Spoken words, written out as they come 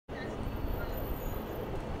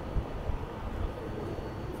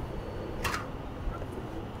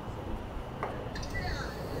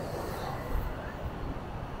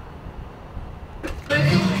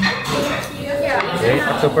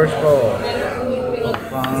Octopus roll.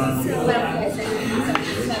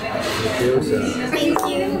 Gyoza. Thank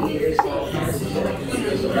you.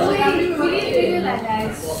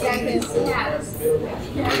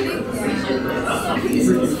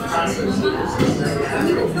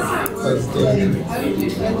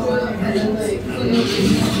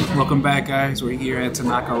 Welcome back, guys. We're here at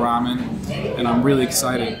Tanaka Ramen, and I'm really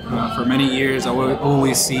excited. For many years, I would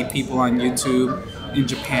always see people on YouTube in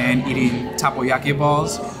Japan eating takoyaki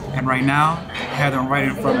balls, and right now, I have them right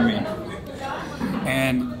in front of me.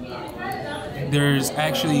 And there's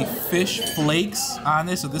actually fish flakes on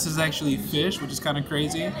this, so this is actually fish, which is kind of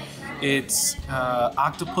crazy. It's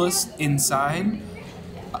octopus inside.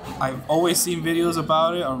 I've always seen videos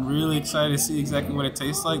about it. I'm really excited to see exactly what it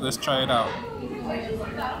tastes like. Let's try it out.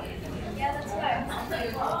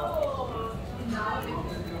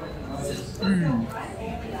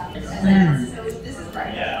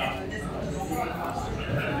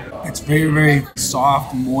 It's very, very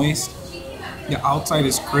soft, moist. The outside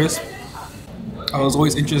is crisp. I was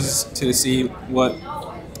always interested to see what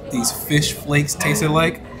these fish flakes tasted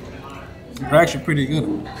like. They're actually pretty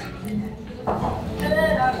good.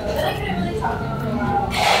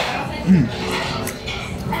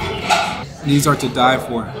 These are to die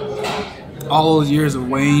for. All those years of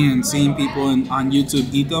weighing and seeing people on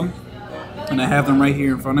YouTube eat them, and I have them right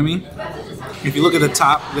here in front of me. If you look at the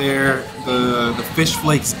top there, the fish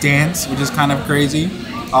flakes dance, which is kind of crazy.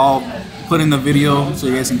 I'll put in the video so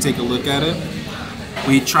you guys can take a look at it.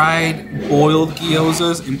 We tried boiled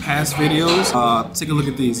gyozas in past videos. Take a look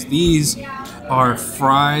at these. These are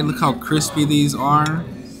fried. Look how crispy these are.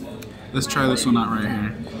 Let's try this one out right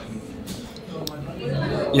here.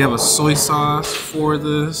 You have a soy sauce for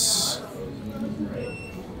this.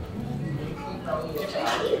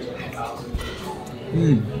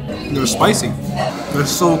 They're spicy. They're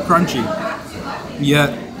so crunchy.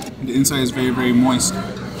 Yet the inside is very, very moist.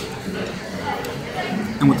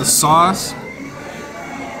 And with the sauce,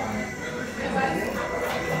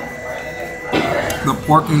 the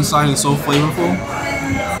pork inside is so flavorful.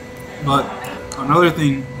 But another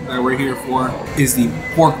thing that we're here for is the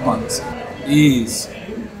pork buns. The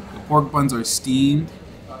pork buns are steamed.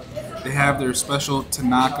 They have their special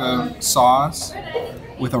Tanaka sauce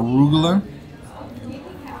with arugula.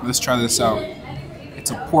 Let's try this out.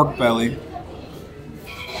 It's a pork belly.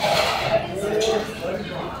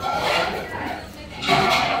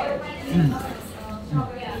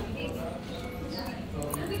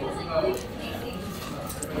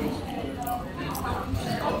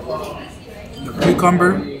 The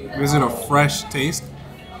cucumber gives it a fresh taste.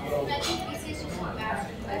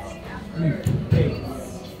 And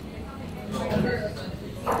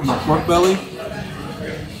the pork belly.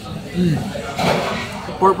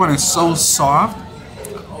 The pork bun is so soft.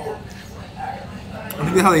 I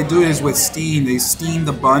think how they do it is with steam. They steam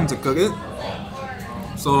the bun to cook it,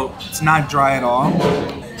 so it's not dry at all.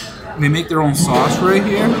 They make their own sauce right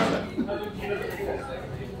here,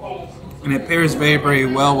 and it pairs very, very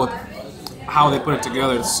well with how they put it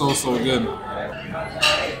together. It's so, so good.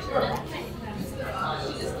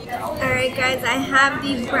 Alright guys, I have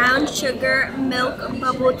the brown sugar milk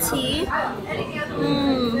bubble tea.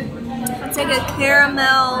 It's like a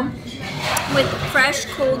caramel with fresh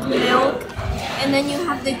cold milk. And then you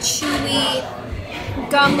have the chewy,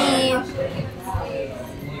 gummy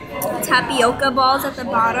tapioca balls at the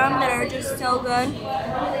bottom that are just so good.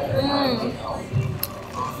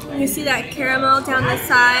 You see that caramel down the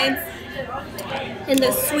sides and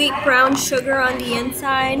the sweet brown sugar on the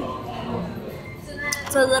inside.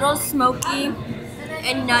 It's a little smoky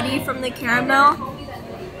and nutty from the caramel.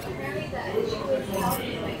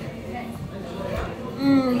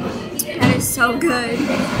 That is so good.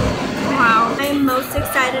 Wow. I'm most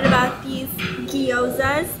excited about these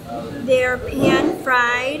gyozas. They're pan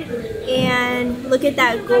fried and look at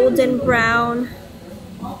that golden brown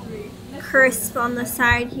crisp on the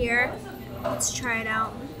side here. Let's try it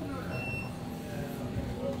out.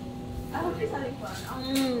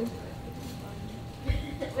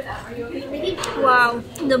 Wow,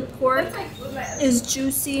 the pork is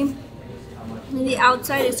juicy. The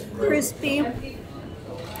outside is crispy.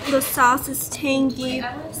 The sauce is tangy,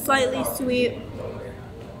 slightly sweet,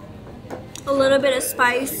 a little bit of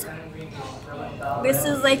spice. This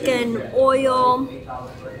is like an oil,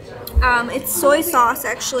 it's soy sauce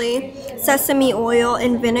actually, sesame oil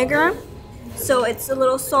and vinegar. So it's a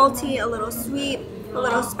little salty, a little sweet, a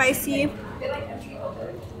little spicy.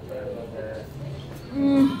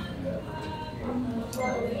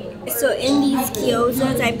 So in these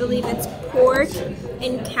gyozas, I believe it's pork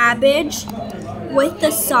and cabbage. with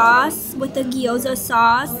the sauce, with the gyoza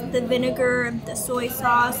sauce, the vinegar, the soy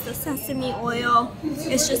sauce, the sesame oil.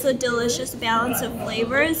 It's just a delicious balance of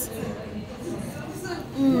flavors.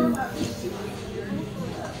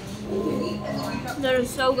 That is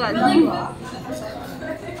so good.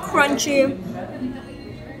 Crunchy,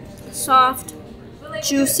 soft,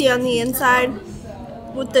 juicy on the inside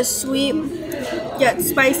with the sweet yet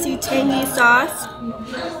spicy, tangy sauce.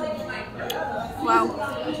 Wow.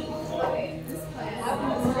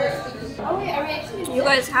 You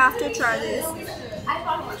guys have to try this.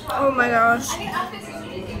 Oh my gosh.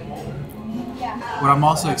 What I'm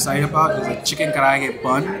also excited about is the chicken karaage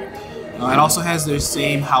bun. It also has their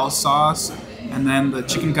same house sauce, and then the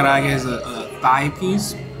chicken karaage is a thigh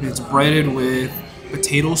piece. It's breaded with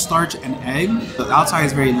potato starch and egg. The outside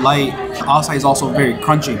is very light. The outside is also very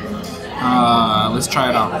crunchy. Let's try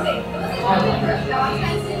it out.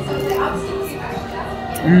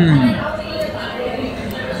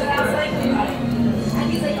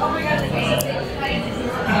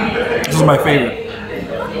 This is my favorite.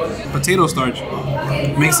 Potato starch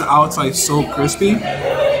makes the outside so crispy.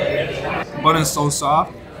 The bun is so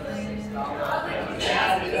soft.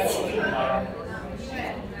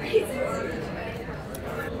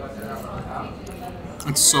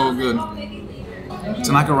 It's so good.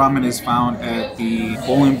 Tanaka Ramen is found at the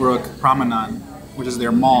Bolingbrook Promenade, which is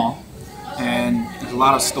their mall. And there's a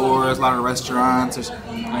lot of stores, a lot of restaurants. There's,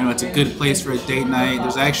 it's a good place for a date night.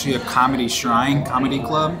 There's actually a comedy shrine, comedy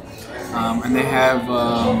club. And they have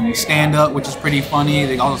stand-up, which is pretty funny.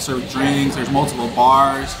 They also serve drinks. There's multiple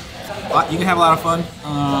bars. You can have a lot of fun.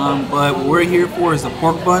 But what we're here for is the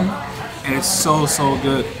pork bun, and it's so, so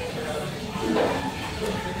good.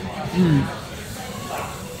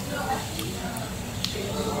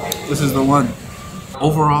 This is the one.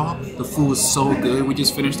 Overall, the food was so good. We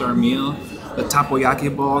just finished our meal. The takoyaki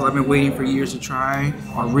balls I've been waiting for years to try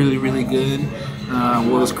are really, really good.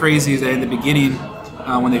 What was crazy is that in the beginning,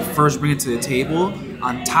 when they first bring it to the table,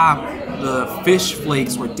 on top, the fish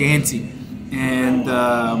flakes were dancing. And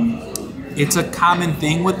it's a common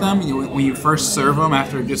thing with them. When you first serve them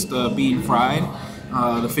after just being fried,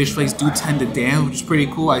 the fish flakes do tend to dance, which is pretty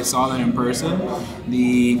cool. I saw that in person.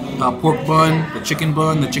 The pork bun, the chicken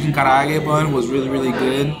karaage bun was really, really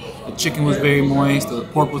good. The chicken was very moist, the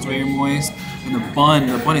pork was very moist, and the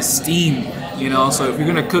bun is steamed, so if you're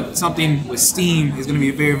gonna cook something with steam, it's gonna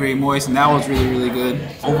be very, very moist, and that was really, really good.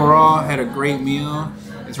 Overall, I had a great meal.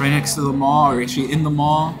 It's right next to the mall, or actually in the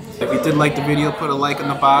mall. If you did like the video, put a like in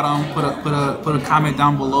the bottom, put a comment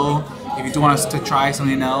down below if you do want us to try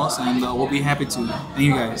something else, and we'll be happy to. Thank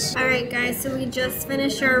you guys. Alright guys, so we just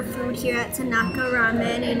finished our food here at Tanaka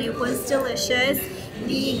Ramen, and it was delicious.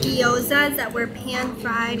 The gyozas that were pan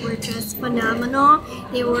fried were just phenomenal.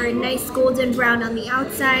 They were nice golden brown on the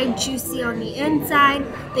outside, juicy on the inside.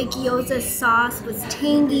 The gyoza sauce was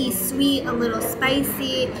tangy, sweet, a little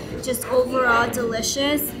spicy, just overall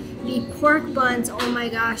delicious. The pork buns, oh my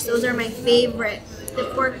gosh, those are my favorite. The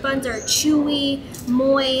pork buns are chewy,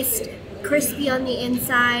 moist, crispy on the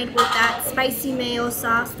inside with that spicy mayo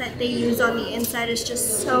sauce that they use on the inside. Is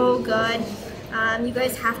just so good. You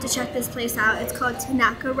guys have to check this place out. It's called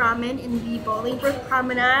Tanaka Ramen in the Bolingbrook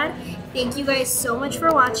Promenade. Thank you guys so much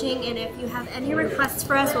for watching, and if you have any requests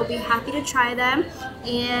for us, we'll be happy to try them.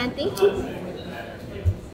 And thank you.